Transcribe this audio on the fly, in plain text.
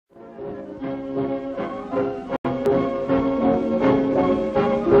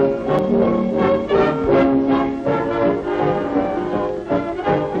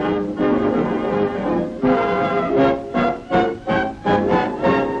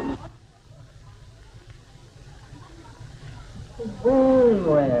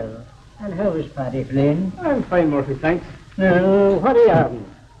How is Paddy Flynn? I'm fine, Murphy, thanks. No, what are you having?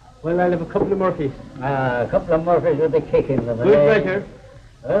 Well, I'll have a couple of Murphys. A couple of Murphys with a kick in them. Good pleasure.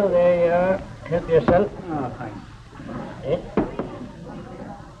 Well, there you are. Help yourself. Oh, thanks.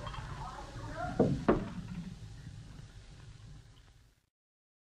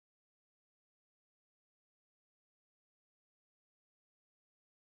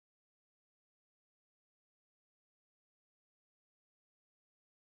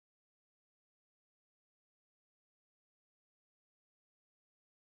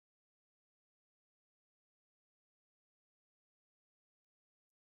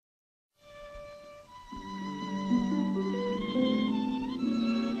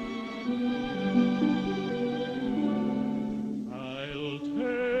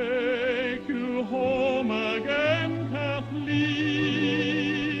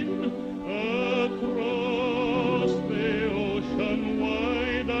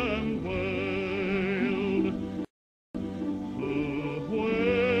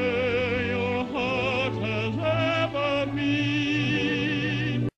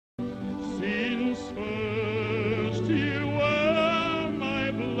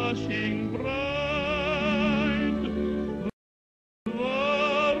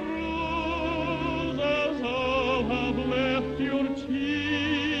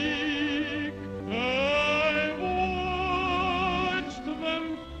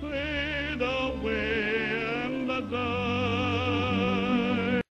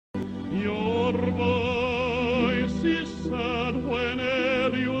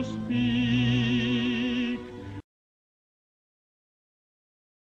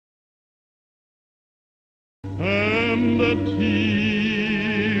 And the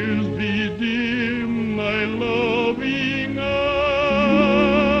tears bedim my loving eye,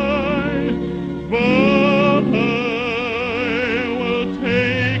 but I will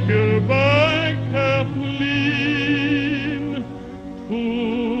take her back, Kathleen, to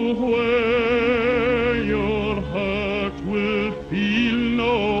where your heart will feel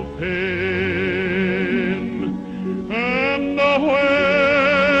no pain, and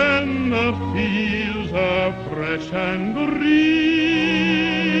when the fields are fresh and green,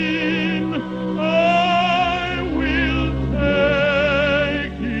 I will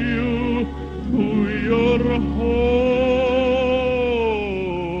take you to your home,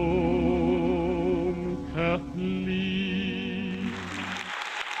 Kathleen.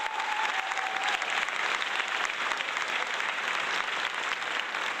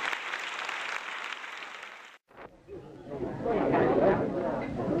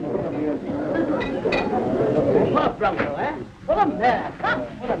 Pop, Bronco, eh? Put him there.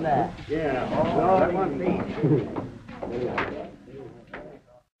 Put him there. Yeah, all I want these.